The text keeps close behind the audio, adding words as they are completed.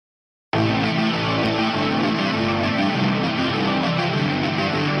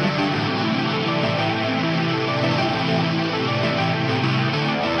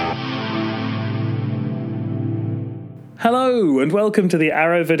Hello and welcome to the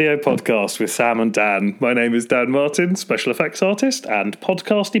Arrow Video Podcast with Sam and Dan. My name is Dan Martin, special effects artist and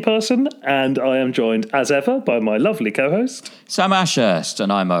podcasty person, and I am joined as ever by my lovely co-host Sam Ashurst,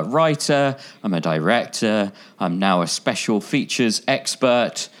 and I'm a writer, I'm a director, I'm now a special features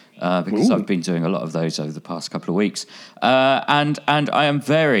expert because I've been doing a lot of those over the past couple of weeks, and I am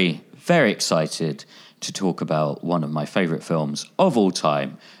very, very excited to talk about one of my favourite films of all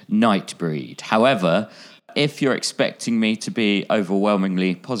time, Nightbreed. However, if you're expecting me to be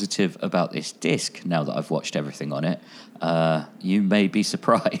overwhelmingly positive about this disc, now that I've watched everything on it, you may be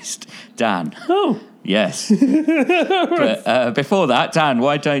surprised. Dan. Oh. Yes. But before that, Dan,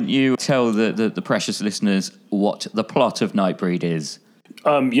 why don't you tell the precious listeners what the plot of Nightbreed is?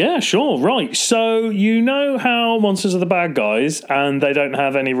 Yeah, sure, right. So you know how monsters are the bad guys and they don't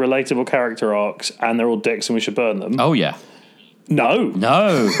have any relatable character arcs and they're all dicks and we should burn them? Oh, yeah. No.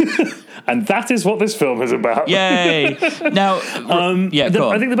 And that is what this film is about. Yay! Now, go on.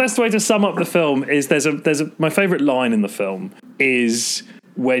 I think the best way to sum up the film is my favourite line in the film is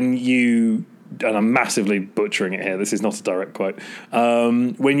when you, and I'm massively butchering it here, this is not a direct quote,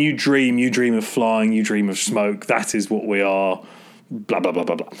 when you dream of flying, you dream of smoke, that is what we are, blah, blah, blah,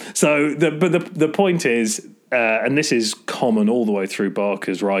 blah, blah. So the point is, and this is common all the way through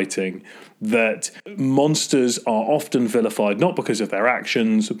Barker's writing, that monsters are often vilified not because of their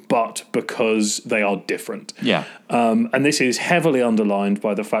actions, but because they are different. Yeah. And this is heavily underlined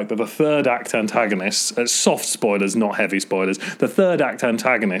by the fact that the third act antagonists, soft spoilers, not heavy spoilers, the third act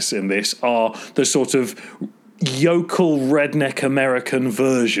antagonists in this are the sort of yokel redneck American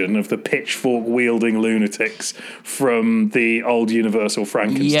version of the pitchfork-wielding lunatics from the old Universal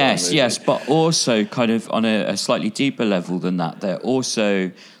Frankenstein movie. Yes, but also kind of on a slightly deeper level than that, they're also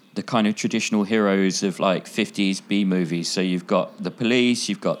the kind of traditional heroes of like 50s B movies. So you've got the police,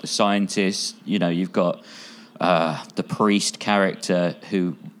 you've got the scientists, you've got the priest character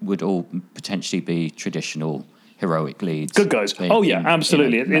who would all potentially be traditional heroic leads. Good guys.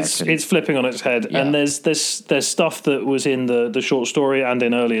 Absolutely. It's flipping on its head. Yeah. And there's stuff that was in the short story and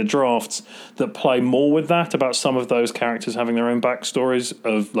in earlier drafts that play more with that, about some of those characters having their own backstories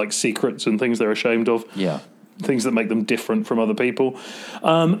of like secrets and things they're ashamed of. Yeah. Things that make them different from other people.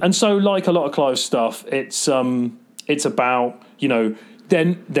 And so like a lot of Clive's stuff, it's about,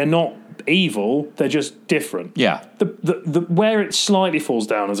 they're not evil, they're just different. Yeah. The where it slightly falls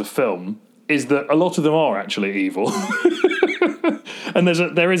down as a film is that a lot of them are actually evil. And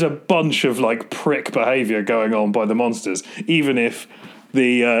there is a bunch of like prick behaviour going on by the monsters, even if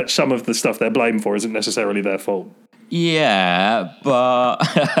the some of the stuff they're blamed for isn't necessarily their fault. Yeah, but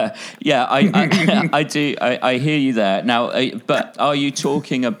I do. I hear you there. Now, but are you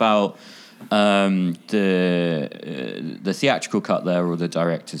talking about the theatrical cut there or the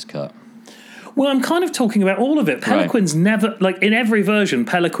director's cut? Well, I'm kind of talking about all of it. Peliquin's never, like in every version,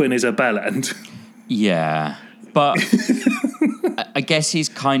 Peliquin is a bellend. Yeah, but I guess he's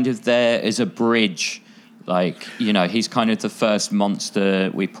kind of there as a bridge. Like, he's kind of the first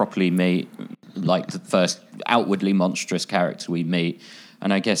monster we properly meet, like the first outwardly monstrous character we meet.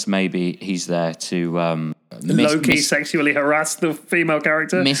 And I guess maybe he's there to low-key sexually harass the female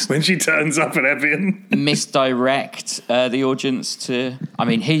character when she turns up at Evian. Misdirect the audience to... I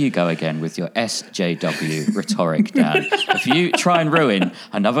mean, here you go again with your SJW rhetoric, Dan. If you try and ruin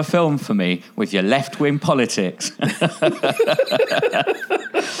another film for me with your left-wing politics...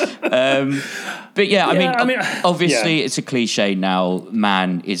 But I mean, obviously it's a cliche now.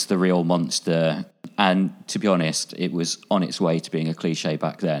 Man is the real monster. And to be honest, it was on its way to being a cliche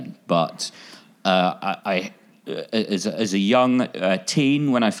back then. But I as a young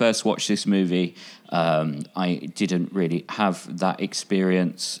teen, when I first watched this movie, I didn't really have that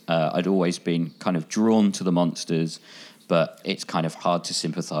experience. I'd always been kind of drawn to the monsters, but it's kind of hard to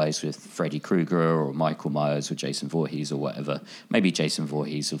sympathise with Freddy Krueger or Michael Myers or Jason Voorhees or whatever. Maybe Jason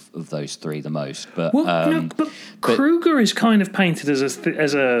Voorhees of those three the most. But but Krueger is kind of painted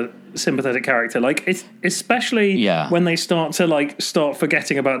as a sympathetic character, like it's especially when they start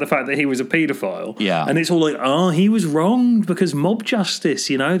forgetting about the fact that he was a paedophile. Yeah, and it's all like, he was wronged because mob justice.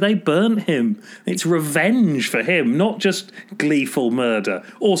 They burnt him. It's revenge for him, not just gleeful murder.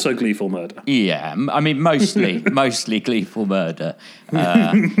 Also gleeful murder. Yeah, I mean mostly gleeful murder.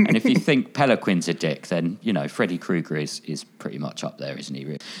 And if you think Peliquin's a dick, then Freddy Krueger is pretty much up there, isn't he?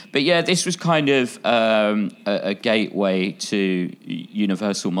 Really? But yeah, this was kind of a gateway to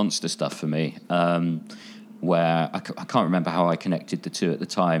Universal monster stuff for me, where I can't remember how I connected the two at the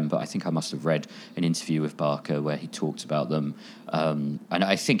time, but I think I must have read an interview with Barker where he talked about them, and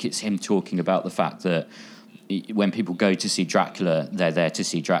I think it's him talking about the fact that when people go to see Dracula, they're there to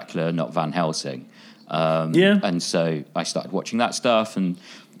see Dracula, not Van Helsing. And so I started watching that stuff, and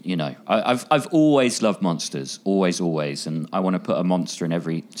I've always loved monsters, always, and I want to put a monster in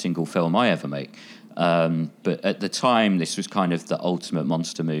every single film I ever make. But at the time, this was kind of the ultimate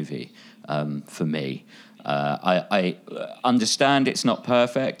monster movie for me. I understand it's not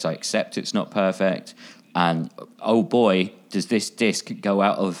perfect. I accept it's not perfect. And oh boy, does this disc go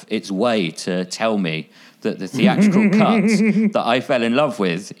out of its way to tell me that the theatrical cut that I fell in love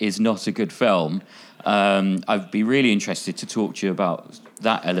with is not a good film. I'd be really interested to talk to you about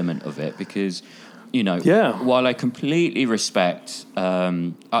that element of it, because, while I completely respect,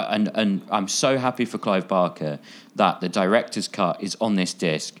 and I'm so happy for Clive Barker that the director's cut is on this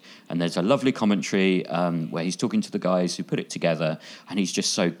disc, and there's a lovely commentary where he's talking to the guys who put it together, and he's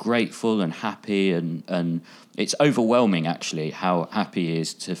just so grateful and happy, and it's overwhelming, actually, how happy he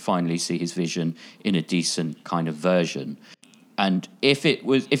is to finally see his vision in a decent kind of version. And if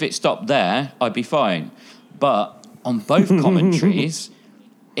it stopped there, I'd be fine. But on both commentaries,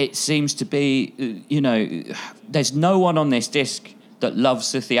 it seems to be, there's no one on this disc that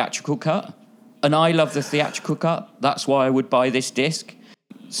loves the theatrical cut. And I love the theatrical cut. That's why I would buy this disc.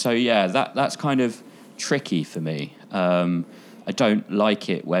 So, yeah, that's kind of tricky for me. I don't like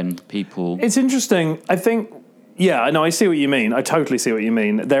it when people... It's interesting. I think... Yeah, I know, I see what you mean. I totally see what you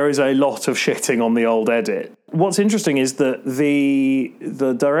mean. There is a lot of shitting on the old edit. What's interesting is that the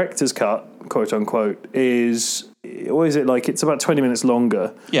director's cut, quote unquote, is... What is it like? It's about 20 minutes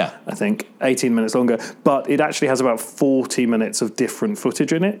longer. Yeah. I think 18 minutes longer. But it actually has about 40 minutes of different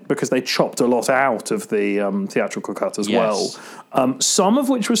footage in it, because they chopped a lot out of the theatrical cut as well. Some of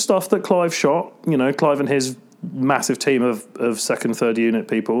which was stuff that Clive shot. Clive and his massive team of second, third unit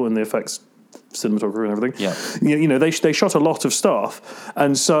people and the effects cinematographer and everything. Yeah. They shot a lot of stuff.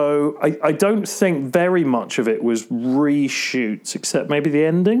 And so I don't think very much of it was reshoots, except maybe the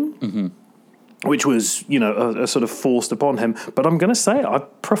ending. Mm-hmm. Which was, a sort of forced upon him. But I'm going to say I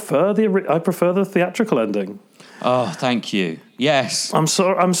prefer the theatrical ending. Oh, thank you. Yes. I'm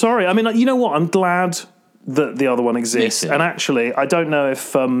sorry. I mean, you know what? I'm glad that the other one exists. And actually, I don't know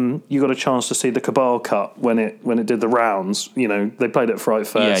if you got a chance to see the Cabal cut when it did the rounds. They played it at Fright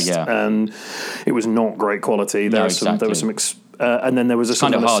Fest, and it was not great quality. There was some. And then there was a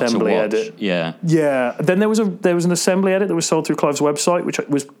sort of an assembly edit. Yeah. Then there was an assembly edit that was sold through Clive's website, which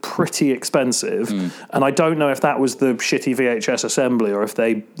was pretty expensive. And I don't know if that was the shitty VHS assembly or if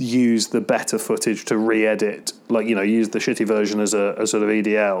they used the better footage to re-edit, use the shitty version as a sort of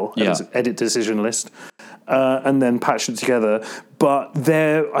EDL, as edit decision list, and then patched it together. But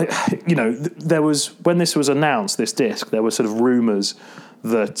there was, when this was announced, this disc, there were sort of rumours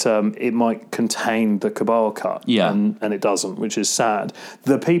that it might contain the Cabal cut, and it doesn't, which is sad.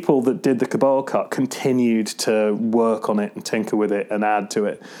 The people that did the Cabal cut continued to work on it and tinker with it and add to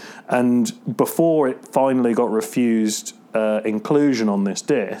it. And before it finally got refused inclusion on this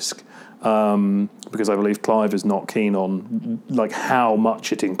disc, because I believe Clive is not keen on how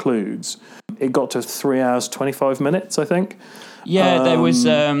much it includes, it got to 3 hours 25 minutes, I think. Yeah, there was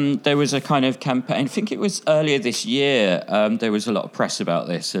a kind of campaign. I think it was earlier this year. There was a lot of press about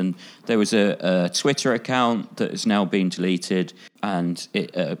this, and there was a Twitter account that has now been deleted, and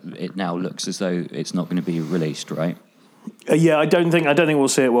it now looks as though it's not going to be released, right? Yeah, I don't think we'll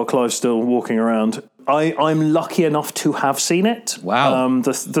see it while Clive's still walking around. I'm lucky enough to have seen it. Wow.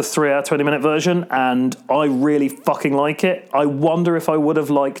 The 3 hour 20 minute version, and I really fucking like it. I wonder if I would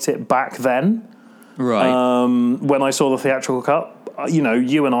have liked it back then. Right. When I saw the theatrical cut.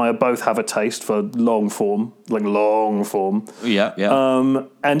 You and I both have a taste for long form. Yeah, yeah.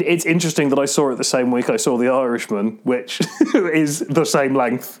 And it's interesting that I saw it the same week I saw The Irishman, which is the same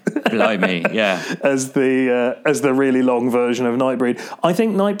length. Blimey, yeah. as the really long version of Nightbreed. I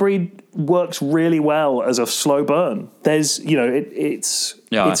think Nightbreed works really well as a slow burn. There's, it's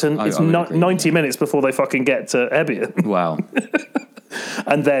 90 minutes before they fucking get to Ebion. Wow.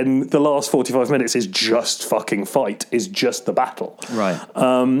 And then the last 45 minutes is just fucking fight, is just the battle. Right.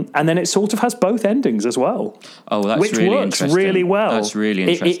 And then it sort of has both endings as well. Oh, that's which really works interesting. really well. That's really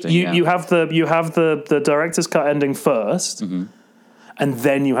interesting. You have the director's cut ending first, and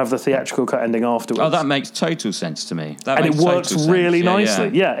then you have the theatrical cut ending afterwards. Oh, that makes total sense to me. It works really nicely.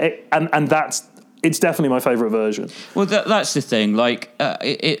 Yeah. And that's, it's definitely my favourite version. Well, that's the thing.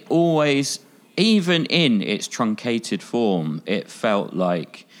 It always... Even in its truncated form, it felt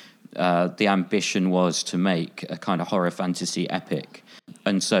like the ambition was to make a kind of horror fantasy epic.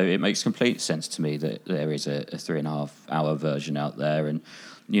 And so it makes complete sense to me that there is a 3.5 hour version out there. And,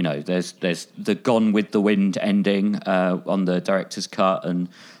 there's the Gone with the Wind ending on the director's cut. And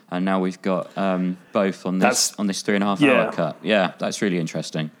now we've got both on this 3.5 hour cut. Yeah, that's really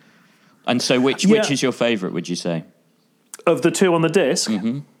interesting. And so which is your favourite, would you say? Of the two on the disc?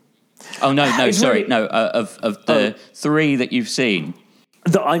 Mm-hmm. Oh, no, sorry. No, of the three that you've seen.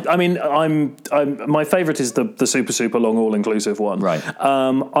 My favourite is the super long all-inclusive one. Right.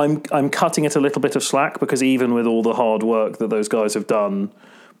 I'm cutting it a little bit of slack because even with all the hard work that those guys have done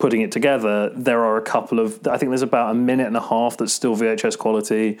putting it together, there are a couple of, I think there's about a minute and a half that's still VHS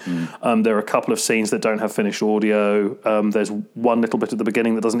quality. There are a couple of scenes that don't have finished audio. There's one little bit at the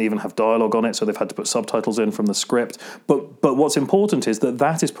beginning that doesn't even have dialogue on it, so they've had to put subtitles in from the script. But what's important is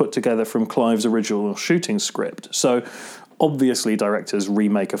that is put together from Clive's original shooting script. So obviously, directors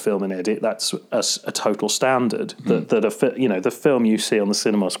remake a film and edit. That's a total standard. The film you see on the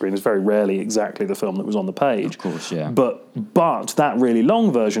cinema screen is very rarely exactly the film that was on the page. Of course, yeah. But that really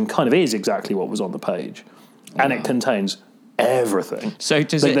long version kind of is exactly what was on the page, and it contains everything. So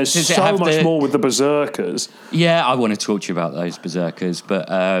there's so much more with the Berserkers. Yeah, I want to talk to you about those Berserkers, but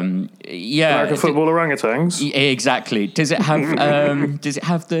American football orangutans. Exactly. Does it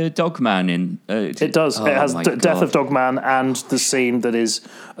have the Dogman in? It does. It has Death of Dogman and the scene that is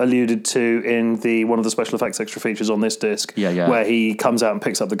alluded to in one of the special effects extra features on this disc. Yeah. Where he comes out and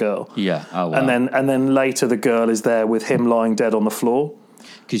picks up the girl. Yeah. Oh, wow. And then later the girl is there with him lying dead on the floor.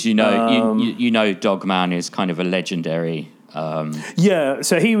 Because you know Dogman is kind of a legendary. So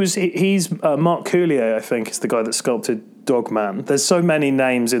he's Mark Coulier, I think, is the guy that sculpted Dogman. There's so many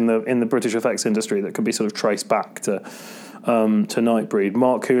names in the British effects industry that can be sort of traced back to Nightbreed.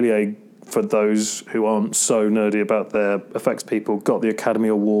 Mark Coulier, for those who aren't so nerdy about their effects people, got the Academy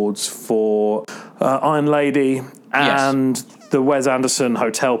Awards for Iron Lady and the Wes Anderson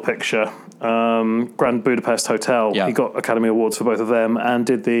hotel picture. Grand Budapest Hotel. Yeah. He got Academy Awards for both of them and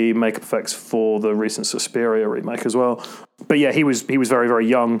did the makeup effects for the recent Suspiria remake as well. But yeah, he was very, very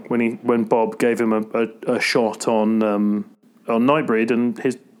young when Bob gave him a shot on Nightbreed, and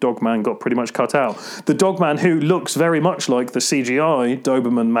his Dogman got pretty much cut out. The Dogman, who looks very much like the CGI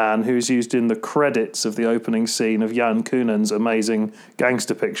Doberman man who's used in the credits of the opening scene of Jan Koonen's amazing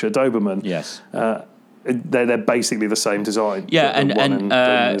gangster picture Doberman. Yes. They're basically the same design. Yeah,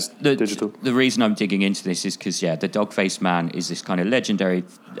 digital. The reason I'm digging into this is because the Dog-Faced Man is this kind of legendary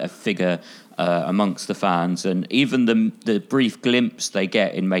figure amongst the fans, and even the brief glimpse they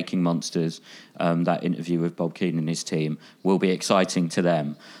get in Making Monsters, that interview with Bob Keane and his team, will be exciting to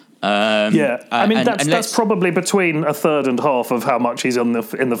them. That's probably between a third and half of how much he's in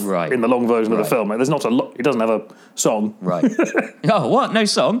the long version of the film. Like, there's not a lot. He doesn't have a song. Right. Oh, what? No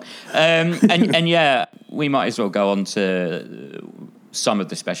song? We might as well go on to some of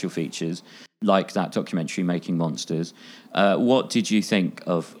the special features, like that documentary Making Monsters. What did you think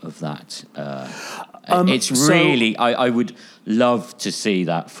of that? It's really... I would love to see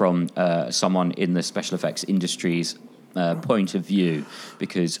that from someone in the special effects industry's point of view,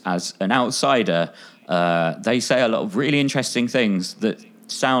 because as an outsider, they say a lot of really interesting things that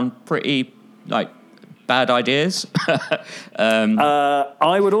sound pretty like bad ideas.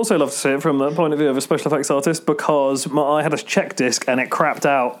 I would also love to see it from the point of view of a special effects artist, because I had a check disc and it crapped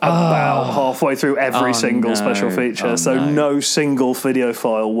out about halfway through every single special feature. No single video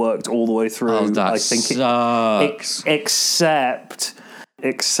file worked all the way through. That sucks.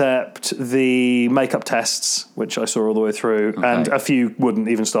 Except the makeup tests, which I saw all the way through, and a few wouldn't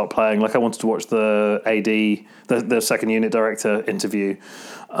even start playing. Like, I wanted to watch the AD, the second unit director interview,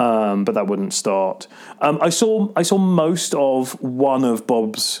 but that wouldn't start. I saw most of one of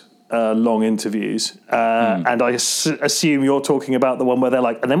Bob's long interviews, and I assume you're talking about the one where they're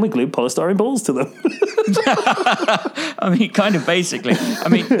like, and then we glued polystyrene balls to them. I mean, kind of basically. I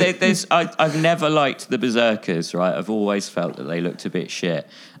mean, I've never liked the Berserkers, right? I've always felt that they looked a bit shit.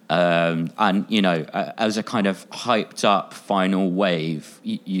 And, as a kind of hyped up final wave,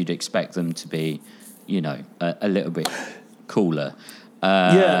 you'd expect them to be, a little bit cooler.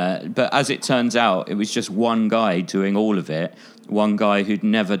 But as it turns out, it was just one guy doing all of it, one guy who'd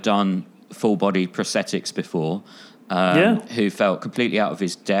never done full body prosthetics before, who felt completely out of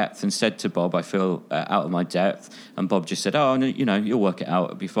his depth and said to Bob, I feel out of my depth. And Bob just said, oh, no, you'll work it out,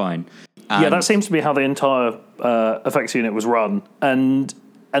 it'll be fine. And that seems to be how the entire effects unit was run. And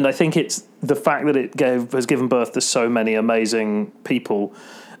I think it's the fact that it has given birth to so many amazing people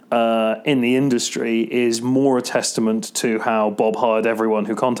in the industry is more a testament to how Bob hired everyone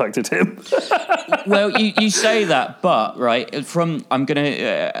who contacted him. Well, you say that, but I'm going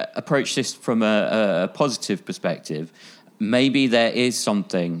to approach this from a positive perspective. maybe there is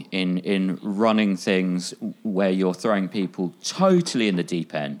something in running things where you're throwing people totally in the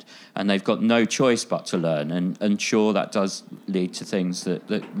deep end and they've got no choice but to learn. And sure, that does lead to things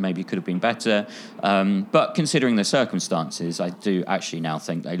that maybe could have been better. But considering the circumstances, I do actually now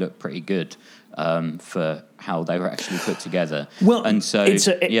think they look pretty good for how they were actually put together. Well, and so it's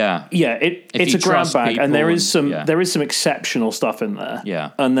a grab bag, and there is some exceptional stuff in there.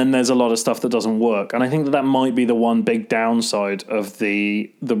 Yeah, and then there's a lot of stuff that doesn't work, and I think that might be the one big downside of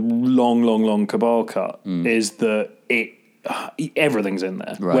the long Cabal cut is that everything's in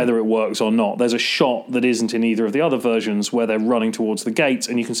there, right, whether it works or not. There's a shot that isn't in either of the other versions where they're running towards the gates,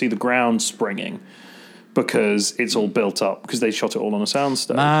 and you can see the ground springing, because it's all built up, because they shot it all on a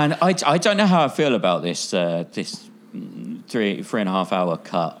soundstage. Man, I don't know how I feel about this 3.5 hour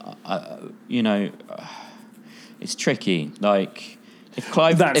cut. It's tricky. Like, if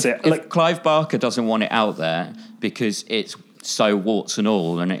Clive Barker doesn't want it out there because it's so warts and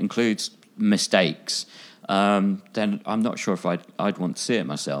all, and it includes mistakes, then I'm not sure if I'd want to see it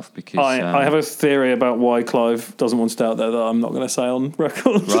myself, because I have a theory about why Clive doesn't want it out there that I'm not going to say on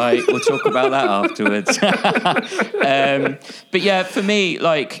record. Right, we'll talk about that afterwards. But yeah, for me,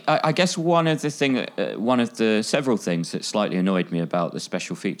 like, I guess one of the several things that slightly annoyed me about the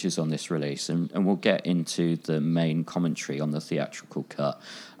special features on this release, and we'll get into the main commentary on the theatrical cut.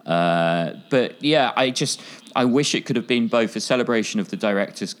 But yeah, I wish it could have been both a celebration of the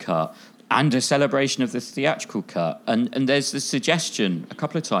director's cut and a celebration of the theatrical cut. And there's the suggestion a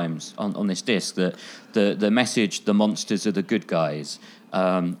couple of times on this disc that the message, the monsters are the good guys,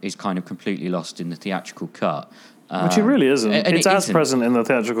 is kind of completely lost in the theatrical cut. Which it really isn't. It's as present in the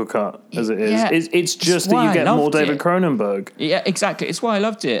theatrical cut as it is. Yeah, it's just that you get more David Cronenberg. Yeah, exactly. It's why I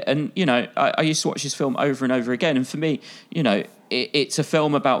loved it. And, I used to watch this film over and over again. And for me, it's a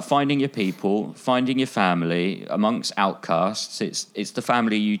film about finding your people, finding your family amongst outcasts. It's the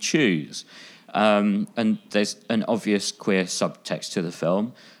family you choose. And there's an obvious queer subtext to the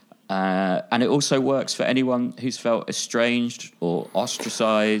film. And it also works for anyone who's felt estranged or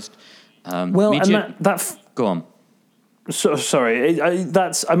ostracized. Go on. So, sorry, I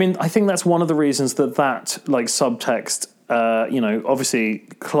think that's one of the reasons that like subtext. Obviously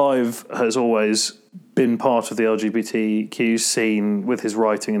Clive has always been part of the LGBTQ scene with his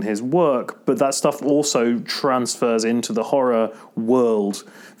writing and his work, but that stuff also transfers into the horror world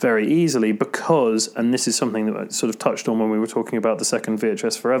very easily because, and this is something that I sort of touched on when we were talking about the second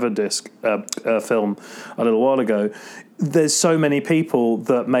VHS Forever disc film a little while ago, there's so many people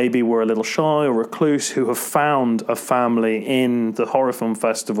that maybe were a little shy or recluse who have found a family in the horror film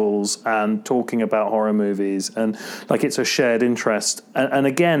festivals and talking about horror movies, and like it's a shared interest. And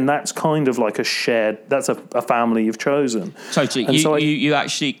again, that's kind of like that's a family you've chosen. Totally. You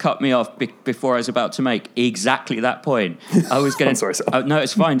actually cut me off before I was about to make exactly that point. I was going to... I'm sorry. No,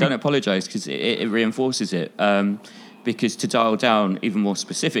 it's fine. Don't apologise, because it reinforces it. Because to dial down even more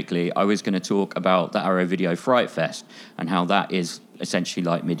specifically, I was going to talk about the Arrow Video Fright Fest and how that is essentially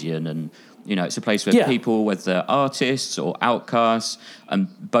like Midian, and it's a place where people, whether artists or outcasts, and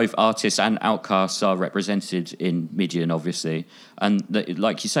both artists and outcasts are represented in Midian, obviously, and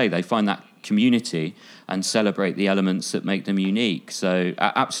like you say, they find that community and celebrate the elements that make them unique. So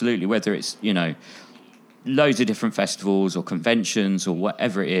absolutely, whether it's loads of different festivals or conventions or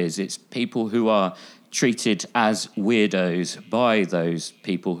whatever it is, it's people who are treated as weirdos by those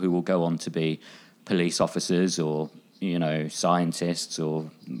people who will go on to be police officers or, scientists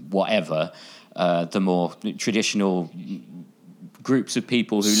or whatever, the more traditional groups of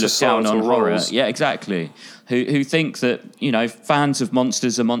people who look down on horror. Yeah, exactly. Who think that, fans of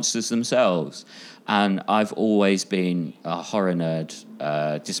monsters are monsters themselves. And I've always been a horror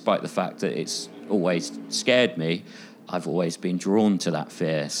nerd, despite the fact that it's always scared me. I've always been drawn to that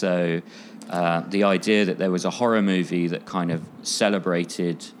fear. So the idea that there was a horror movie that kind of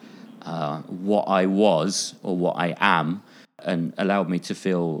celebrated what I was or what I am and allowed me to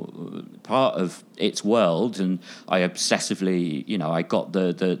feel part of its world. And I obsessively, I got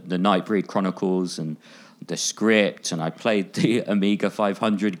the Nightbreed Chronicles and the script, and I played the Amiga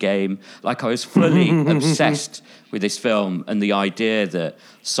 500 game. Like, I was fully obsessed with this film and the idea that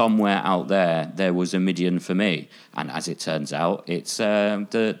somewhere out there was a Midian for me. And as it turns out, it's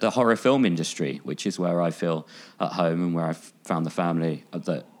the horror film industry, which is where I feel at home and where I've found the family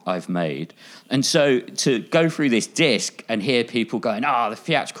that I've made. And so to go through this disc and hear people going, the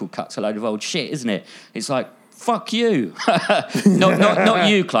theatrical cut's a load of old shit, isn't it? It's like, fuck you. not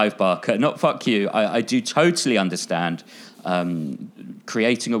you, Clive Barker. Not fuck you. I do totally understand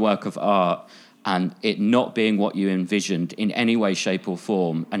creating a work of art and it not being what you envisioned in any way, shape or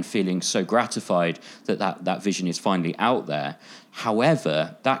form, and feeling so gratified that vision is finally out there.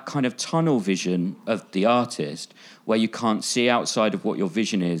 However, that kind of tunnel vision of the artist, where you can't see outside of what your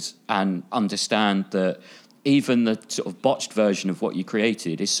vision is and understand that even the sort of botched version of what you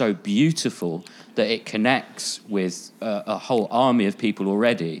created is so beautiful that it connects with a whole army of people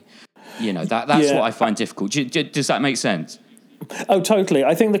already. That's what I find difficult. Does that make sense? Oh, totally.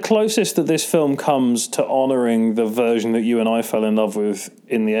 I think the closest that this film comes to honouring the version that you and I fell in love with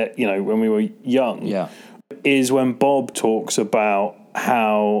in the, when we were young, is when Bob talks about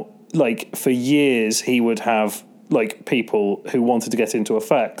how, like, for years he would have, like, people who wanted to get into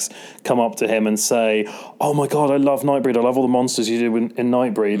effects come up to him and say, "Oh my God, I love Nightbreed. I love all the monsters you do in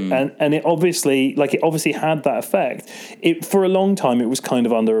Nightbreed." And it obviously had that effect. For a long time, it was kind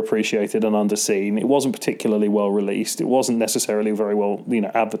of underappreciated and underseen. It wasn't particularly well released. It wasn't necessarily very well,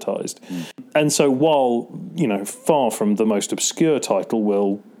 advertised. And so while, far from the most obscure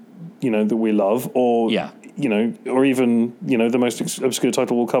title that we love, or or even the most obscure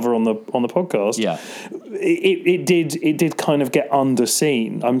title we'll cover on the podcast. Yeah, it did kind of get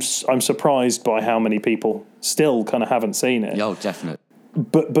underseen. I'm surprised by how many people still kind of haven't seen it. Oh, definitely.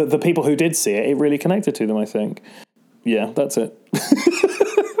 But the people who did see it, it really connected to them, I think. Yeah, that's it.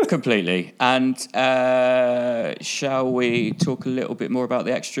 Completely. And shall we talk a little bit more about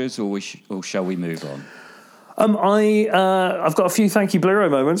the extras, or shall we move on? I've got a few thank you Blu-ray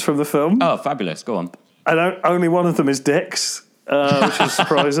moments from the film. Oh, fabulous! Go on. And only one of them is Dick's, which is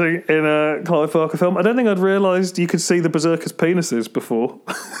surprising in a Clive Barker film. I don't think I'd realised you could see the berserkers' penises before.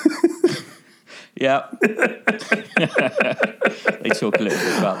 Yeah. They talk a little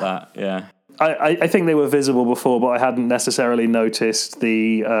bit about that, yeah. I think they were visible before, but I hadn't necessarily noticed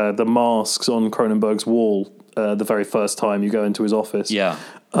the masks on Cronenberg's wall the very first time you go into his office. Yeah.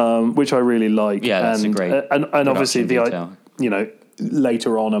 Which I really like. Yeah, that's a great and obviously detail.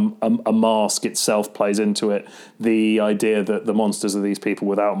 Later on, a mask itself plays into it. The idea that the monsters are these people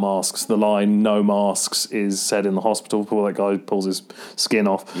without masks. The line "no masks" is said in the hospital before that guy pulls his skin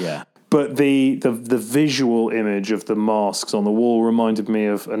off. Yeah. But the visual image of the masks on the wall reminded me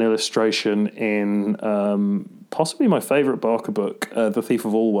of an illustration in possibly my favourite Barker book, The Thief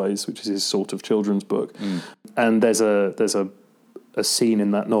of Always, which is his sort of children's book. And there's a scene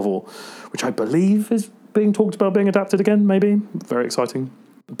in that novel, which I believe is being talked about being adapted again, maybe. Very exciting.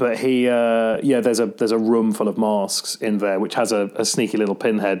 But there's a room full of masks in there, which has a sneaky little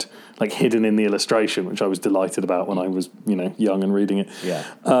pinhead like hidden in the illustration, which I was delighted about when I was young and reading it. Yeah.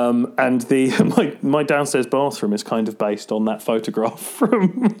 And my downstairs bathroom is kind of based on that photograph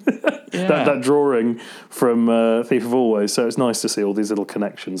from that drawing from Thief of Always. So it's nice to see all these little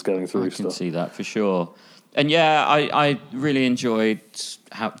connections going through. I can see that for sure. And I really enjoyed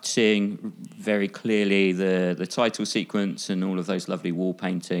seeing very clearly the title sequence and all of those lovely wall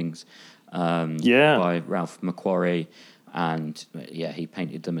paintings by Ralph McQuarrie. And he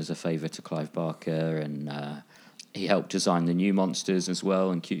painted them as a favour to Clive Barker, and he helped design the new monsters as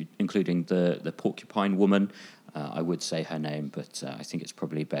well, including the Porcupine Woman. I would say her name, but I think it's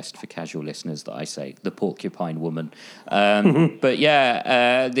probably best for casual listeners that I say the Porcupine Woman. But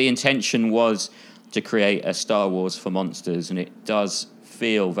the intention was to create a Star Wars for monsters, and it does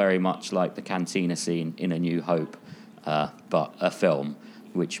feel very much like the cantina scene in A New Hope, but a film,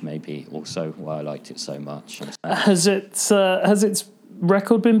 which may be also why I liked it so much. Has its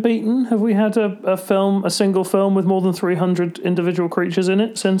record been beaten? Have we had a single film with more than 300 individual creatures in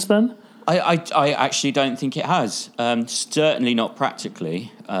it since then? I actually don't think it has. Certainly not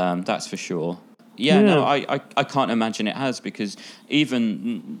practically, that's for sure. I can't imagine it has, because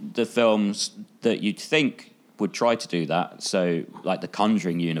even the films that you'd think would try to do that, so like the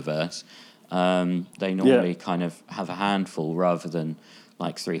Conjuring universe, they normally kind of have a handful rather than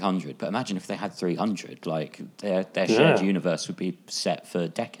like 300. But imagine if they had 300, like their shared universe would be set for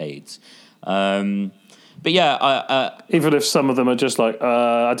decades. But even if some of them are just like,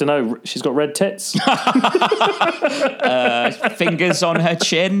 I don't know, she's got red tits. Fingers on her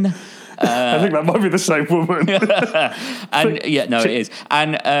chin. I think that might be the same woman. It is.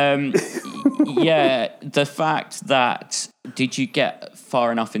 And the fact that, did you get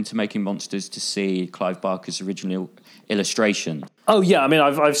far enough into making monsters to see Clive Barker's original illustration? Oh yeah, I mean,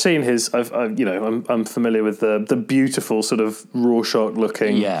 I've seen his. I'm familiar with the beautiful sort of Rorschach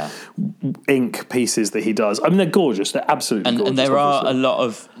looking ink pieces that he does. I mean, they're gorgeous. They're absolutely gorgeous. And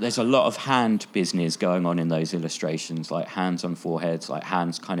there's a lot of hand business going on in those illustrations, like hands on foreheads, like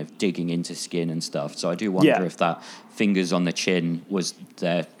hands kind of digging into skin and stuff. So I do wonder if that fingers on the chin was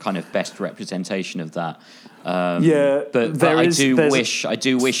their kind of best representation of that. But I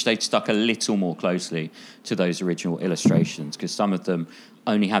do wish they'd stuck a little more closely to those original illustrations, because some of them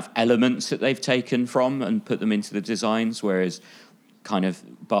only have elements that they've taken from and put them into the designs, whereas kind of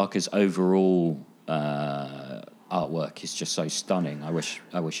Barker's overall artwork is just so stunning. I wish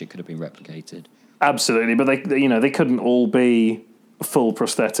it could have been replicated. Absolutely, but they couldn't all be full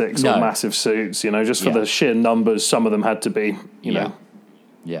prosthetics or massive suits. Just for the sheer numbers, some of them had to be.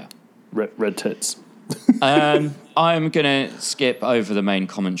 Red tits. I'm going to skip over the main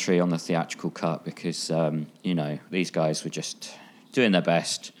commentary on the theatrical cut because these guys were just doing their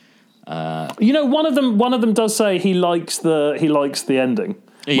best. One of them does say he likes the ending.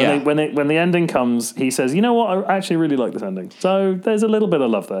 When the ending comes, he says, "You know what? I actually really like this ending." So there's a little bit of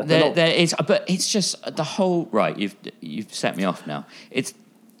love there. There is, but it's just the whole right. You've set me off now. It's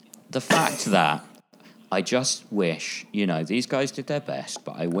the fact that I just wish these guys did their best,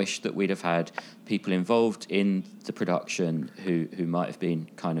 but I wish that we'd have had people involved in the production who might have been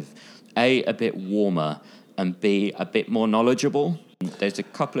kind of a bit warmer and B a bit more knowledgeable. There's a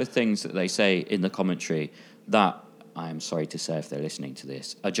couple of things that they say in the commentary that, I am sorry to say if they're listening to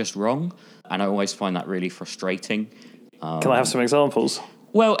this, are just wrong, and I always find that really frustrating. Can I have some examples?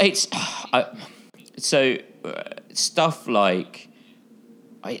 Well, it's stuff like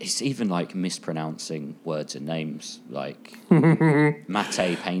it's even like mispronouncing words and names, like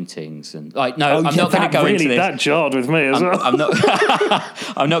Matte paintings, and I'm not going to go into this. That jarred with me as well. I'm not.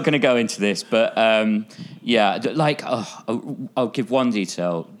 I'm not going to go into this, but I'll give one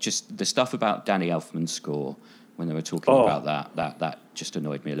detail. Just the stuff about Danny Elfman's score. When they were talking about that just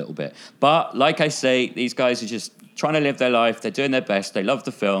annoyed me a little bit. But like I say, these guys are just trying to live their life. They're doing their best. They love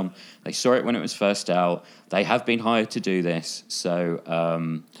the film. They saw it when it was first out. They have been hired to do this. So,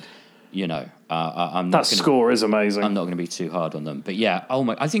 I'm not. That score is amazing. I'm not going to be too hard on them. But yeah,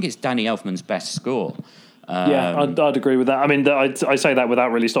 I think it's Danny Elfman's best score. I'd agree with that. I mean, I say that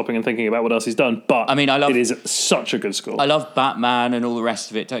without really stopping and thinking about what else he's done. But it is such a good score. I love Batman and all the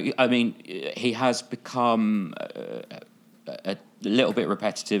rest of it. He has become a little bit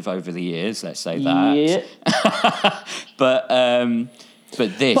repetitive over the years. Let's say that. Yeah. But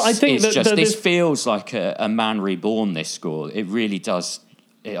this feels like a man reborn. This score, it really does.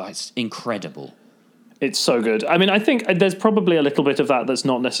 It's incredible. It's so good. I mean, I think there's probably a little bit of that's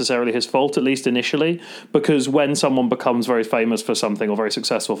not necessarily his fault, at least initially, because when someone becomes very famous for something or very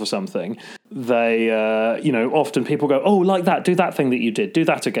successful for something, they, often people go, "Oh, like that, do that thing that you did, do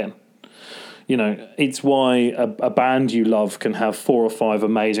that again." It's why a band you love can have 4 or 5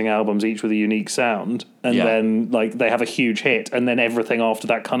 amazing albums, each with a unique sound, and then they have a huge hit, and then everything after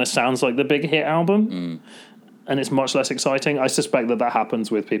that kind of sounds like the big hit album. And it's much less exciting. I suspect that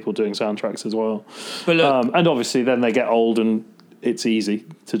happens with people doing soundtracks as well. But look, and obviously then they get old and it's easy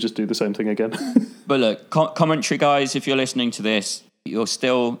to just do the same thing again. But look, commentary guys, if you're listening to this, you're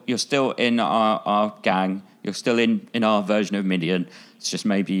still in our gang. You're still in our version of Midian. It's just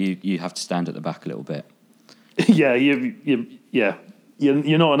maybe you have to stand at the back a little bit. Yeah, you're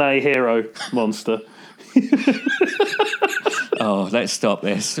not an A hero monster. Oh, let's stop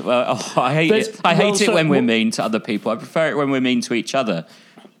this. I hate it. I hate it when we're mean to other people. I prefer it when we're mean to each other.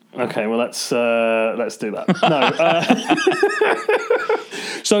 Okay, well let's do that. No.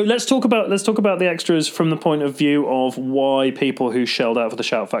 So let's talk about the extras from the point of view of why people who shelled out for the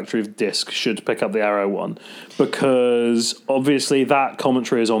Shout Factory of Disc should pick up the Arrow one, because obviously that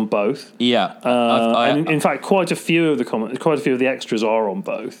commentary is on both. Yeah, and in fact, quite a few of the extras are on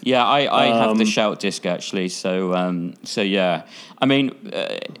both. Yeah, I have the Shout disc actually. So yeah, I mean,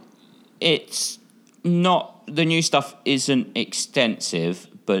 it's not, the new stuff isn't extensive,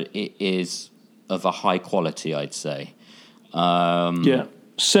 but it is of a high quality, I'd say. Yeah.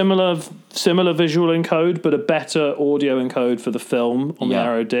 Similar visual encode, but a better audio encode for the film on the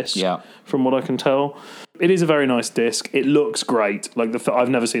Arrow disc. Yeah. From what I can tell, it is a very nice disc. It looks great. Like I've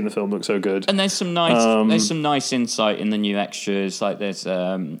never seen the film look so good. And there's some nice insight in the new extras. Like there's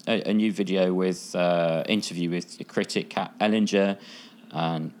a new video with interview with the critic Kat Ellinger,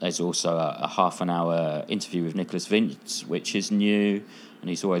 and there's also a half an hour interview with Nicholas Vince, which is new. And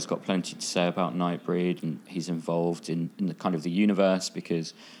he's always got plenty to say about Nightbreed, and he's involved in the kind of the universe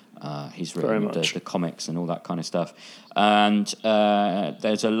because he's written the comics and all that kind of stuff. And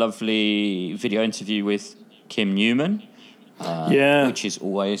there's a lovely video interview with Kim Newman, which is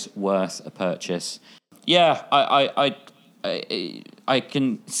always worth a purchase. Yeah, I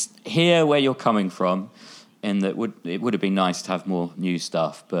can hear where you're coming from, in that it would have been nice to have more new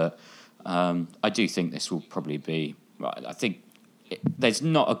stuff, but I do think this will probably be. I think. There's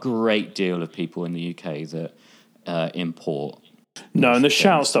not a great deal of people in the UK that import No, and the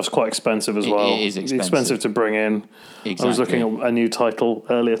Shout stuff's quite expensive as well. It is expensive. It's expensive to bring in. Exactly. I was looking at a new title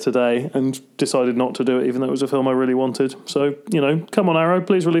earlier today and decided not to do it, even though it was a film I really wanted. So, come on, Arrow,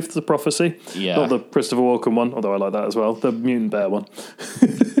 please release the Prophecy. Yeah. Not the Christopher Walken one, although I like that as well. The Mutant Bear one.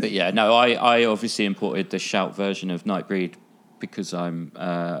 But yeah, no, I obviously imported the Shout version of Nightbreed because I'm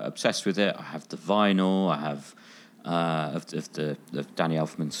obsessed with it. I have the vinyl. I have of Danny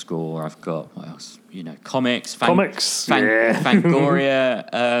Elfman's score. I've got what else? Comics. Fangoria.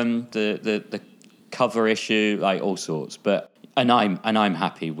 The cover issue, like all sorts. But I'm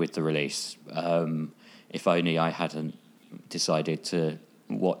happy with the release. If only I hadn't decided to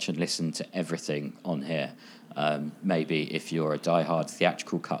watch and listen to everything on here. Maybe if you're a diehard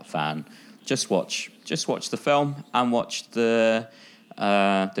theatrical cut fan, just watch the film and watch the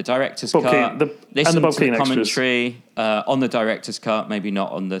director's cut. Listen to the commentary on the director's cut, maybe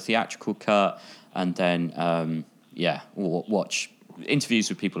not on the theatrical cut, and then watch interviews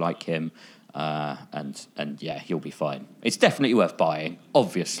with people like him, and yeah, he'll be fine. It's definitely worth buying,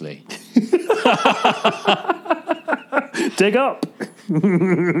 obviously. Dig up.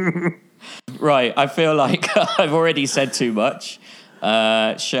 Right, I feel like I've already said too much.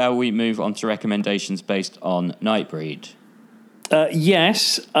 Shall we move on to recommendations based on Nightbreed?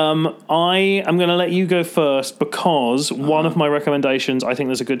 Yes, I am going to let you go first because one of my recommendations, I think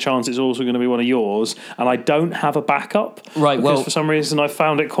there's a good chance it's also going to be one of yours, and I don't have a backup. Right, because for some reason I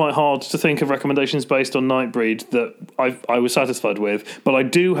found it quite hard to think of recommendations based on Nightbreed that I was satisfied with, but I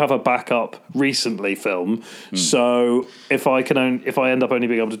do have a backup recently film, so if I end up only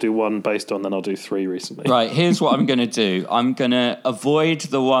being able to do one based on, then I'll do three recently. Right, here's what I'm going to do. I'm going to avoid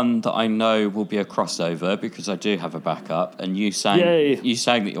the one that I know will be a crossover because I do have a backup, and you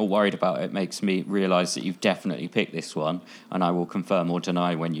saying that you're worried about it makes me realise that you've definitely picked this one, and I will confirm or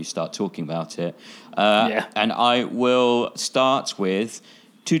deny when you start talking about it. And I will start with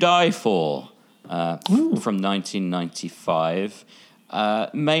To Die For from 1995,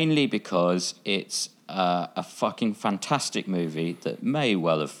 mainly because it's a fucking fantastic movie that may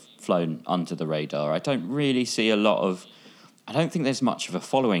well have flown under the radar. I don't think there's much of a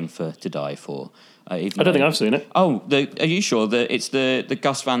following for To Die For. I don't think I've seen it. Oh, are you sure that it's the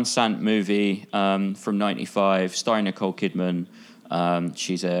Gus Van Sant movie from '95, starring Nicole Kidman?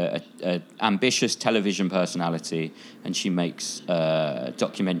 She's a ambitious television personality, and she makes a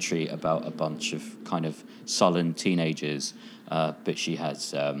documentary about a bunch of kind of sullen teenagers, but she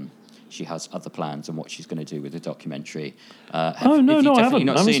has other plans on what she's going to do with the documentary. I haven't.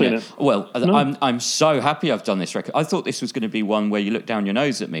 Not seen it? Well, no. I'm so happy I've done this record. I thought this was going to be one where you look down your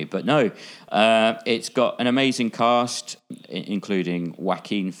nose at me, but no. It's got an amazing cast, including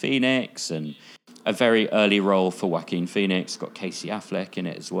Joaquin Phoenix, and a very early role for Joaquin Phoenix. It's got Casey Affleck in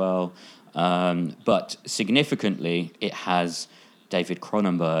it as well. But significantly, it has David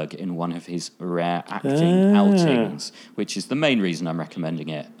Cronenberg in one of his rare acting outings, which is the main reason I'm recommending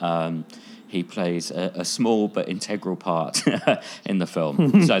it. He plays a small but integral part in the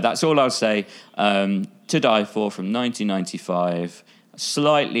film. So that's all I'll say. To Die For from 1995. A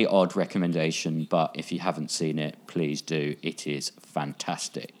slightly odd recommendation, but if you haven't seen it, please do. It is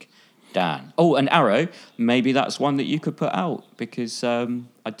fantastic. Dan. Oh, and Arrow, maybe that's one that you could put out, because I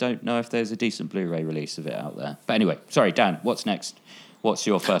don't know if there's a decent Blu-ray release of it out there. But anyway, sorry, Dan, what's next? What's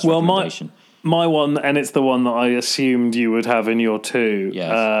your first recommendation? My one, and it's the one that I assumed you would have in your two.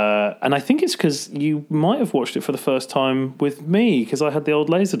 Yes. And I think it's because you might have watched it for the first time with me, because I had the old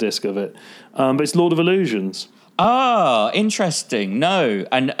Laserdisc of it. But it's Lord of Illusions. Ah, interesting. No,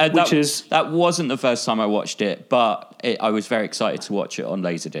 and that wasn't the first time I watched it, but I was very excited to watch it on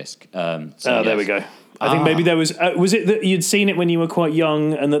Laserdisc. There we go. I think maybe there was it that you'd seen it when you were quite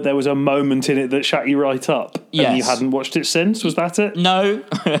young, and that there was a moment in it that shut you right up, and you hadn't watched it since? Was that it? No,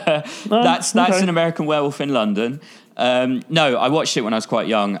 that's An American Werewolf in London. No, I watched it when I was quite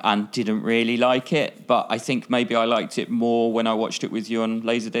young and didn't really like it, but I think maybe I liked it more when I watched it with you on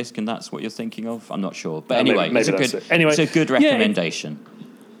Laserdisc, and that's what you're thinking of. I'm not sure, but anyway, maybe it's a good recommendation.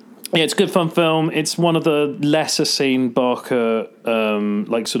 Yeah, it's a good fun film. It's one of the lesser seen Barker,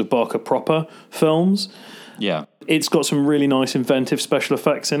 sort of Barker proper films. Yeah, it's got some really nice inventive special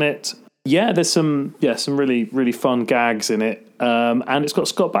effects in it. Yeah, there's some really really fun gags in it, and it's got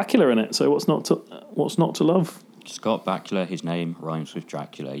Scott Bakula in it. So what's not to love? Scott Bakula, his name rhymes with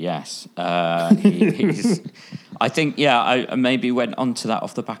Dracula. Yes, he's. I think I maybe went onto that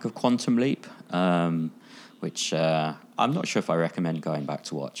off the back of Quantum Leap, which I'm not sure if I recommend going back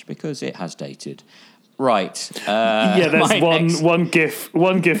to watch because it has dated. Right. There's one GIF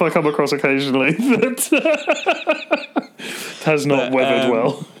I come across occasionally that has not weathered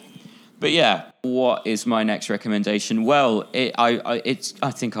well. But yeah, what is my next recommendation? Well, I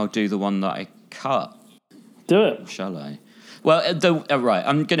think I'll do the one that I cut. Do it. Shall I? Well, right,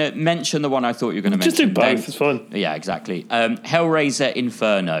 I'm going to mention the one I thought you were going to mention. Just do both, it's fine. Yeah, exactly. Hellraiser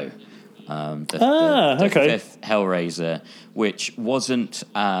Inferno. The fifth Hellraiser, which wasn't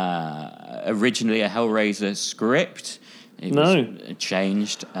originally a Hellraiser script. It was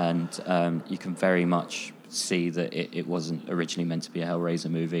changed, and you can very much see that it wasn't originally meant to be a Hellraiser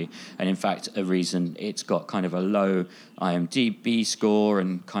movie. And in fact, a reason it's got kind of a low IMDb score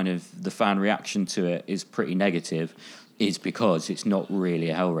and kind of the fan reaction to it is pretty negative is because it's not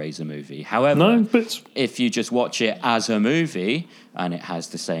really a Hellraiser movie. However, if you just watch it as a movie, and it has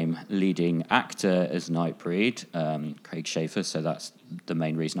the same leading actor as Nightbreed, Craig Schaefer, so that's the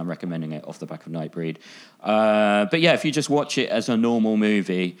main reason I'm recommending it off the back of Nightbreed. But yeah, if you just watch it as a normal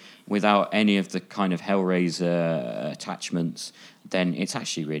movie without any of the kind of Hellraiser attachments, then it's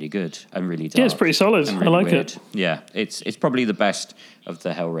actually really good and really dark. Yeah, it's pretty solid. Really I like weird. it. Yeah, it's probably the best of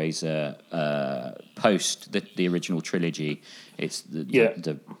the Hellraiser post the original trilogy. It's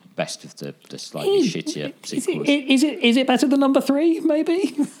the best of the slightly shittier sequels. Is it better than number 3,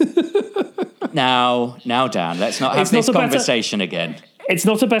 maybe? Now, Dan, let's not have this conversation again. It's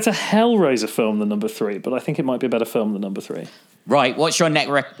not a better Hellraiser film than number 3, but I think it might be a better film than number 3. Right, what's your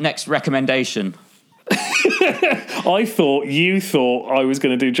next recommendation? I thought you thought I was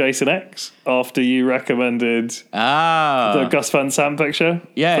going to do Jason X after you recommended the Gus Van Sant picture.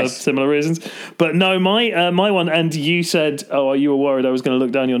 Yes. For similar reasons. But no, my one, and you said, you were worried I was going to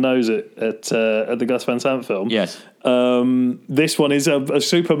look down your nose at the Gus Van Sant film. Yes. This one is a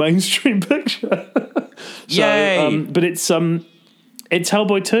super mainstream picture. Yay! But it's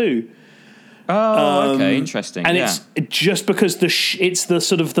Hellboy 2. Oh, okay, interesting. And it's just because it's the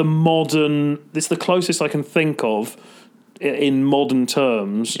sort of the modern, it's the closest I can think of in modern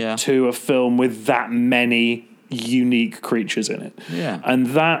terms to a film with that many unique creatures in it. Yeah. And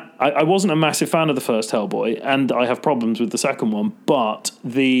that, I wasn't a massive fan of the first Hellboy, and I have problems with the second one, but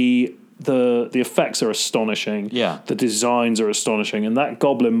the effects are astonishing. Yeah. The designs are astonishing, and that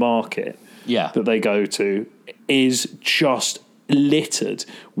Goblin Market that they go to is just littered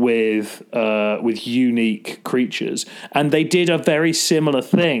with unique creatures, and they did a very similar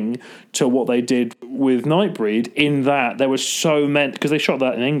thing to what they did with Nightbreed in that there were so many, because they shot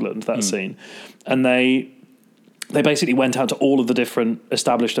that in England, that scene, and they basically went out to all of the different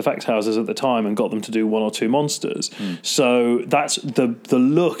established effects houses at the time and got them to do one or two monsters. So that's the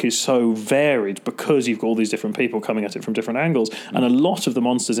look is so varied because you've got all these different people coming at it from different angles, and a lot of the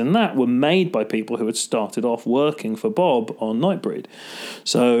monsters in that were made by people who had started off working for Bob on Nightbreed.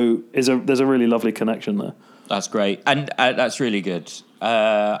 So there's a really lovely connection there. That's great, and that's really good.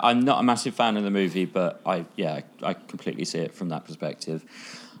 I'm not a massive fan of the movie, but I completely see it from that perspective.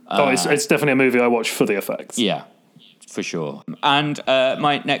 It's definitely a movie I watch for the effects. Yeah. For sure. And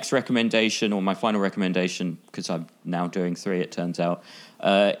my next recommendation, or my final recommendation, because I'm now doing 3, it turns out,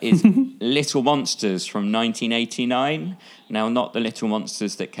 is Little Monsters from 1989. Now, not the Little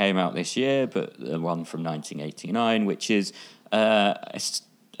Monsters that came out this year, but the one from 1989, which is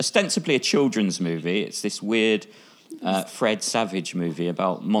ostensibly a children's movie. It's this weird Fred Savage movie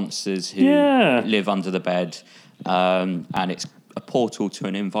about monsters who live under the bed, and it's a portal to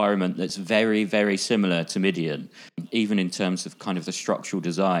an environment that's very, very similar to Midian, even in terms of kind of the structural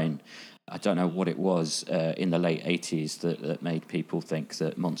design. I don't know what it was in the late 80s that made people think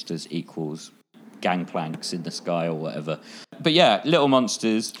that monsters equals gangplanks in the sky or whatever. But yeah, Little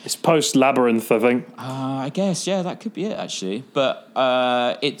Monsters. It's post-Labyrinth, I think. I guess, yeah, that could be it, actually. But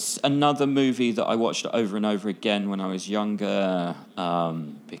it's another movie that I watched over and over again when I was younger,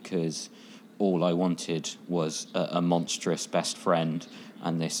 because all I wanted was a monstrous best friend,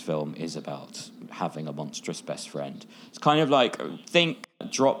 and this film is about having a monstrous best friend. It's kind of like, think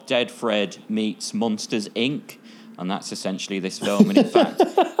Drop Dead Fred meets Monsters, Inc., and that's essentially this film. And in fact,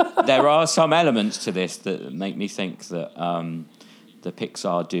 there are some elements to this that make me think that the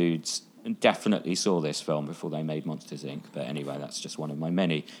Pixar dudes definitely saw this film before they made Monsters, Inc. But anyway, that's just one of my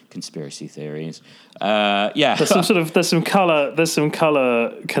many conspiracy theories. There's some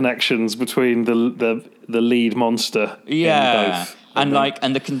color connections between the lead monster. Yeah, in both.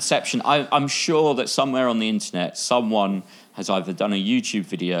 And the conception. I'm sure that somewhere on the internet, someone has either done a YouTube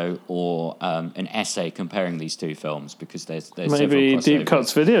video or an essay comparing these two films, because there's maybe Deep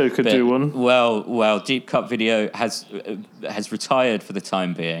Cut's video could do one. Well, Deep Cut Video has retired for the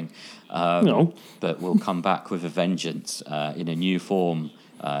time being. But we'll come back with a vengeance in a new form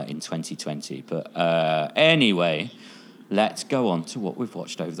in 2020. But anyway, let's go on to what we've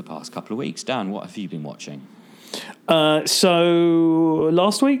watched over the past couple of weeks. Dan, what have you been watching? So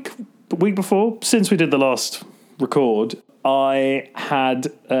last week week before, since we did the last record, I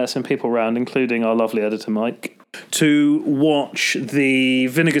had some people around, including our lovely editor Mike, to watch the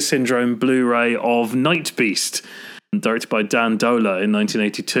Vinegar Syndrome Blu-ray of Night Beast, directed by Dan Dola in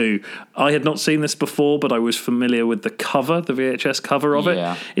 1982. I had not seen this before, but I was familiar with the cover, the VHS cover of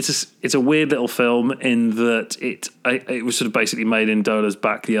it. It's a weird little film in that it was sort of basically made in Dola's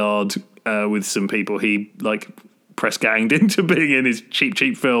backyard with some people he press ganged into being in his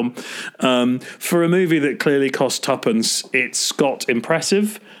cheap film. For a movie that clearly cost tuppence, it's got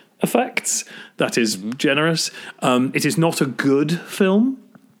impressive effects. That is generous. It is not a good film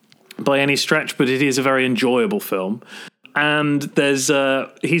by any stretch, but it is a very enjoyable film. And there's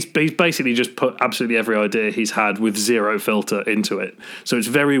he's basically just put absolutely every idea he's had with zero filter into it. So it's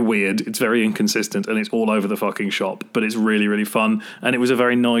very weird, it's very inconsistent, and it's all over the fucking shop. But it's really, really fun, and it was a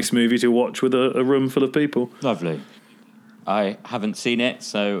very nice movie to watch with a room full of people. Lovely. I haven't seen it,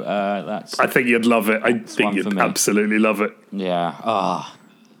 so that's... I think you'd love it. I think you'd absolutely love it. Yeah.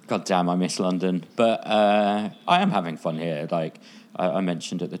 God damn, I miss London. But I am having fun here. Like I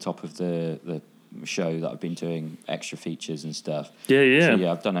mentioned at the top of the show that I've been doing extra features and stuff. Yeah. So,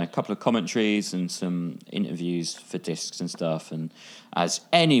 I've done a couple of commentaries and some interviews for discs and stuff. And as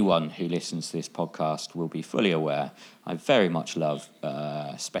anyone who listens to this podcast will be fully aware, I very much love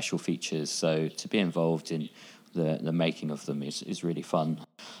special features. So to be involved in the making of them is really fun.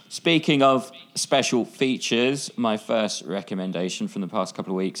 Speaking of special features, my first recommendation from the past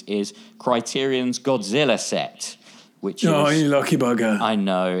couple of weeks is Criterion's Godzilla set, which you lucky bugger. I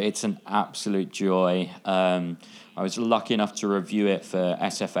know, it's an absolute joy. I was lucky enough to review it for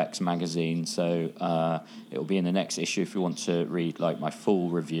SFX magazine, so it'll be in the next issue if you want to read my full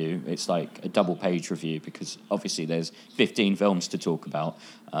review. It's like a double-page review because obviously there's 15 films to talk about,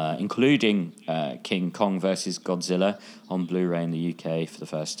 including King Kong versus Godzilla on Blu-ray in the UK for the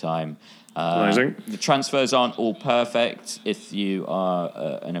first time. Amazing. The transfers aren't all perfect. If you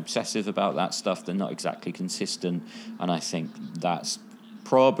are an obsessive about that stuff, they're not exactly consistent, and I think that's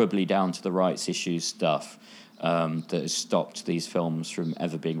probably down to the rights issues stuff that has stopped these films from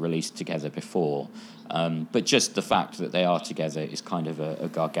ever being released together before. But just the fact that they are together is kind of a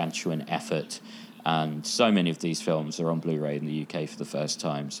gargantuan effort. And so many of these films are on Blu-ray in the UK for the first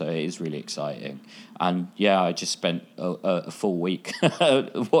time, so it is really exciting. And I just spent a full week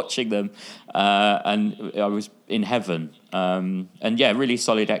watching them, and I was in heaven. And really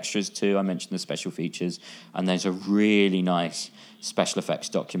solid extras too. I mentioned the special features, and there's a really nice special effects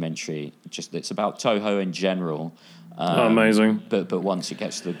documentary. It's about Toho in general. Amazing. But once it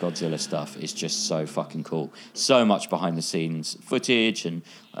gets to the Godzilla stuff, it's just so fucking cool. So much behind the scenes footage and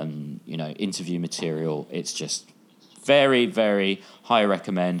interview material. It's just very, very high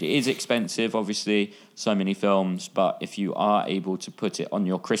recommend. It is expensive, obviously, so many films, but if you are able to put it on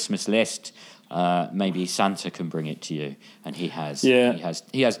your Christmas list, maybe Santa can bring it to you, and he has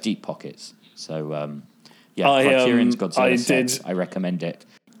deep pockets. So Criterion's Godzilla set. I recommend it.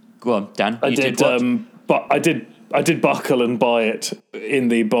 Go on, Dan. I did buckle and buy it in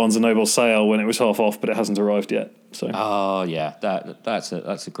the Barnes & Noble sale when it was half off, but it hasn't arrived yet. So. Oh yeah, that's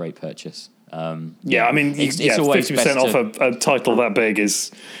a great purchase. I mean, it's always 50% off a title that big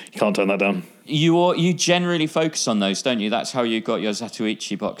is you can't turn that down. You generally focus on those, don't you? That's how you got your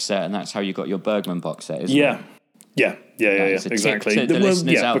Zatoichi box set, and that's how you got your Bergman box set, isn't it? Yeah, exactly.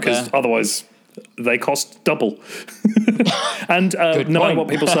 Because otherwise they cost double. And no matter what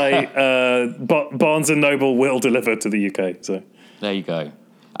people say, Barnes & Noble will deliver to the UK. So there you go.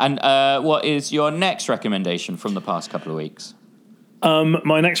 And what is your next recommendation from the past couple of weeks?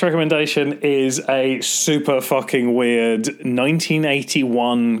 My next recommendation is a super fucking weird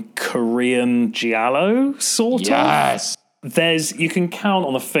 1981 Korean giallo, sort of. Yes. You can count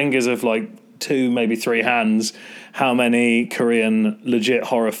on the fingers of 2, maybe 3 hands how many Korean legit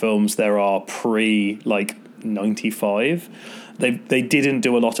horror films there are pre 95. They didn't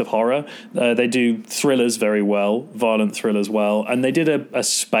do a lot of horror. They do thrillers very well, violent thrillers well, and they did a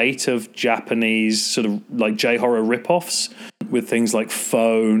spate of Japanese sort of J-horror rip-offs with things like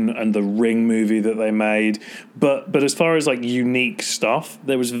Phone and the Ring movie that they made. But as far as unique stuff,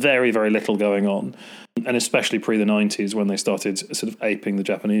 there was very, very little going on, and especially pre the 90s when they started sort of aping the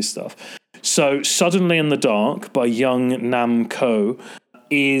Japanese stuff. So Suddenly in the Dark by Young Nam Ko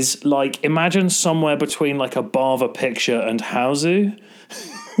is imagine somewhere between a Bava picture and Hausu.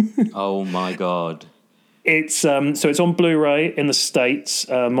 Oh my god. It's so it's on Blu-ray in the States.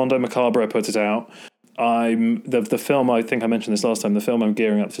 Mondo Macabro put it out. The film, I think I mentioned this last time, the film I'm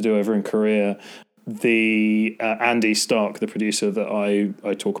gearing up to do over in Korea, the Andy Stark, the producer that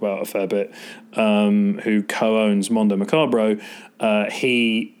I talk about a fair bit, who co-owns Mondo Macabro,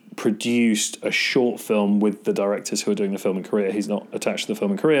 he produced a short film with the directors who are doing the film in Korea. He's not attached to the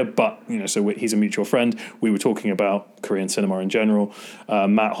film in Korea, but so he's a mutual friend. We were talking about Korean cinema in general.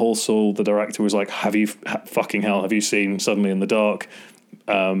 Matt Halsall, the director, was like, have you seen Suddenly in the Dark?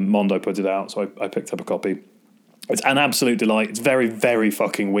 Mondo put it out, so I picked up a copy. It's an absolute delight. It's very, very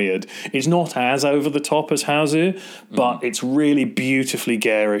fucking weird. It's not as over the top as Haozu, but it's really beautifully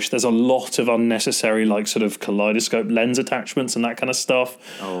garish. There's a lot of unnecessary, like, sort of kaleidoscope lens attachments and that kind of stuff.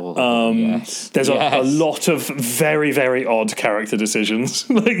 There's a lot of very, very odd character decisions.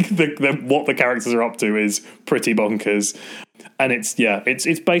 Like what the characters are up to is pretty bonkers, and it's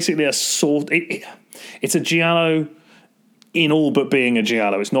basically a sort. It's a giallo in all but being a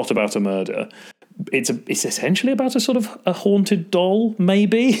giallo. It's not about a murder. It's essentially about a sort of a haunted doll,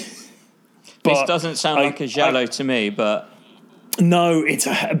 maybe. This doesn't sound like a giallo to me, but no,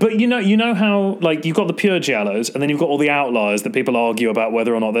 but you know how, like, you've got the pure giallos, and then you've got all the outliers that people argue about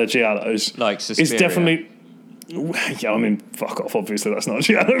whether or not they're giallos. Like Suspiria. It's definitely. Yeah, I mean, fuck off. Obviously, that's not a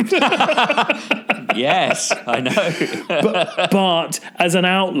giallo. Yes, I know. but as an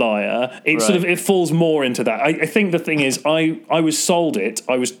outlier, it sort of it falls more into that. I think the thing is, I was sold it.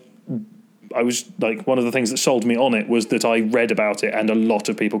 I was like, one of the things that sold me on it was that I read about it, and a lot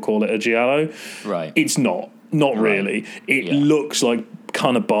of people call it a giallo. Right. It's not really. It looks like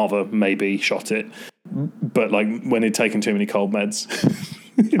Cannavaro maybe shot it, but like when he'd taken too many cold meds.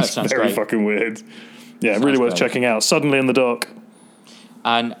 It's very fucking weird. Yeah, really worth checking out. Suddenly in the Dark.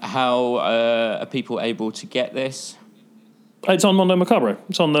 And how are people able to get this? It's on Mondo Macabro.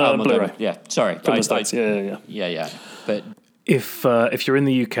 It's on the Blu-ray. Yeah, sorry. From the States. Yeah. But if you're in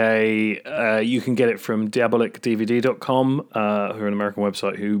the UK, you can get it from diabolicdvd.com, who are an American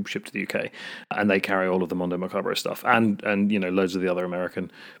website who ship to the UK, and they carry all of the Mondo Macabro stuff, and loads of the other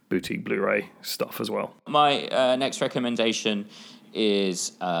American boutique Blu-ray stuff as well. My next recommendation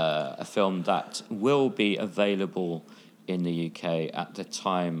is a film that will be available in the UK at the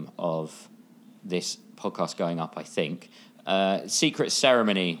time of this podcast going up, I think. Secret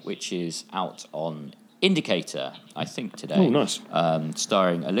Ceremony, which is out on Indicator, I think, today. Oh, nice.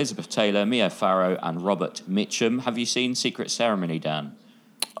 Starring Elizabeth Taylor, Mia Farrow, and Robert Mitchum. Have you seen Secret Ceremony, Dan?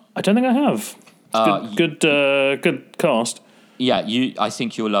 I don't think I have. Good cast. Yeah, I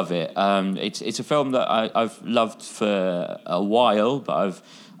think you'll love it. It's a film that I've loved for a while, but I've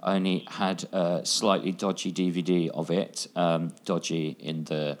only had a slightly dodgy DVD of it. Dodgy in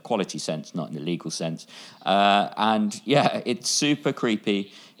the quality sense, not in the legal sense. And yeah, it's super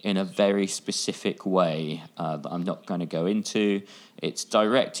creepy in a very specific way that I'm not going to go into. It's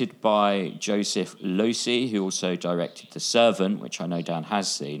directed by Joseph Losey, who also directed The Servant, which I know Dan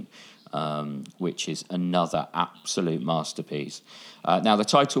has seen, which is another absolute masterpiece. Now, the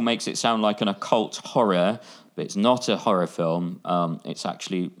title makes it sound like an occult horror, but it's not a horror film. It's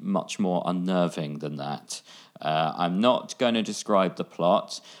actually much more unnerving than that. I'm not going to describe the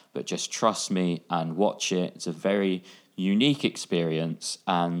plot, but just trust me and watch it. It's a very unique experience,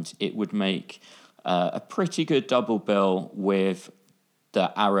 and it would make a pretty good double bill with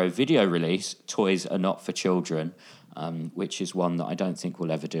the Arrow video release, Toys Are Not for Children, which is one that I don't think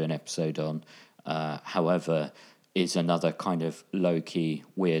we'll ever do an episode on. However, is another kind of low-key,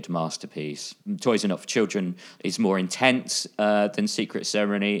 weird masterpiece. Toys Are Not for Children is more intense than Secret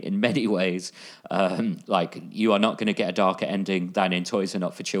Ceremony in many ways. Like, you are not going to get a darker ending than in Toys Are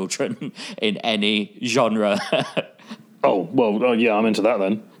Not for Children in any genre. Yeah, I'm into that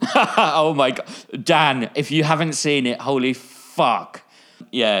then. Oh my God. Dan, if you haven't seen it, holy fuck.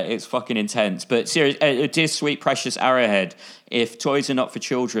 Yeah, it's fucking intense. But seriously, dear sweet precious Arrowhead, if Toys Are Not for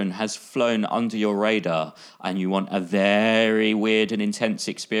Children has flown under your radar and you want a very weird and intense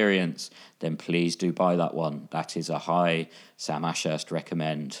experience, then please do buy that one. That is a high Sam Ashurst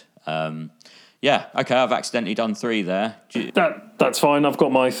recommend. Yeah, okay, I've accidentally done 3 there. That's fine. I've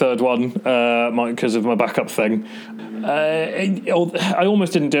got my third one because of my backup thing. I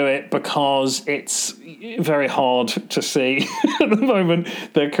almost didn't do it because it's very hard to see at the moment.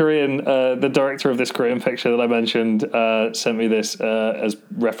 The director of this Korean picture that I mentioned sent me this as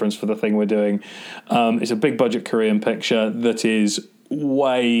reference for the thing we're doing. It's a big budget Korean picture that is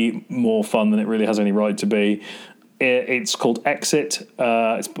way more fun than it really has any right to be. It's called Exit.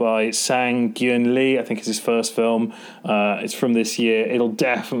 It's by Sang Gyun Lee. I think it's his first film. It's from this year. It'll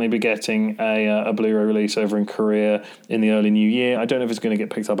definitely be getting a Blu-ray release over in Korea in the early new year. I don't know if it's going to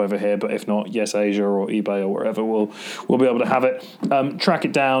get picked up over here, but if not, Yes Asia or eBay or wherever, we'll be able to have it. Track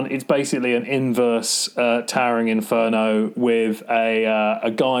it down. It's basically an inverse towering inferno with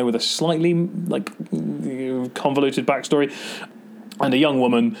a guy with a slightly convoluted backstory. and a young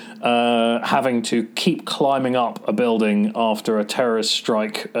woman having to keep climbing up a building after a terrorist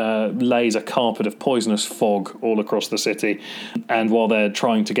strike lays a carpet of poisonous fog all across the city. And while they're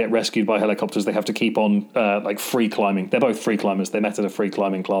trying to get rescued by helicopters, they have to keep on free climbing. They're both free climbers. They met at a free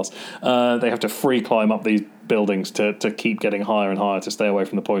climbing class. They have to free climb up these buildings to keep getting higher and higher to stay away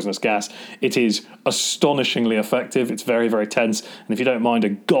from the poisonous gas. It is astonishingly effective. It's very, very tense. And if you don't mind a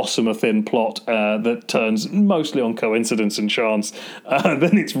gossamer thin plot that turns mostly on coincidence and chance,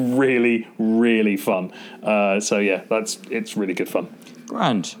 then it's really, really fun. It's really good fun.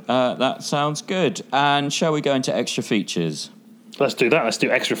 Grand. That sounds good. And shall we go into extra features? Let's do that. Let's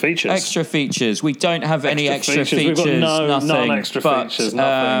do extra features. Extra features. We don't have any extra features. We've got nothing. Non-extra features.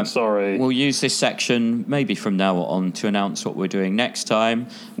 Nothing. Sorry. We'll use this section maybe from now on to announce what we're doing next time,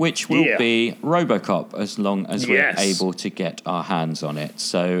 which will be RoboCop, as long as we're able to get our hands on it.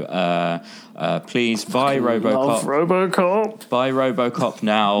 So please buy RoboCop. Love RoboCop. Buy RoboCop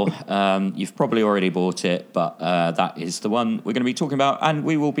now. You've probably already bought it, but that is the one we're going to be talking about, and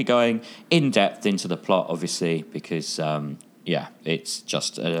we will be going in depth into the plot, obviously, because. It's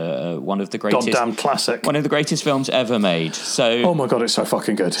just one of the greatest... Goddamn classic. One of the greatest films ever made. So, oh my God, it's so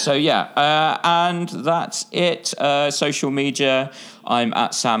fucking good. So, and that's it. Social media, I'm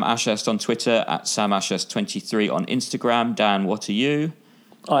at Sam Ashurst on Twitter, at Sam Ashurst23 on Instagram. Dan, what are you?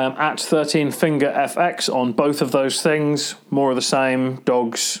 I am at 13fingerfx on both of those things. More of the same.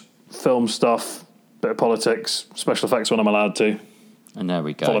 Dogs, film stuff, bit of politics, special effects when I'm allowed to. And there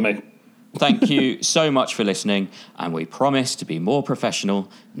we go. Follow me. Thank you so much for listening, and we promise to be more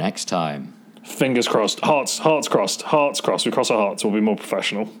professional next time. Fingers crossed. Hearts crossed. Hearts crossed. We cross our hearts. We'll be more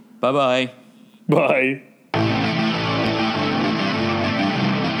professional. Bye-bye. Bye.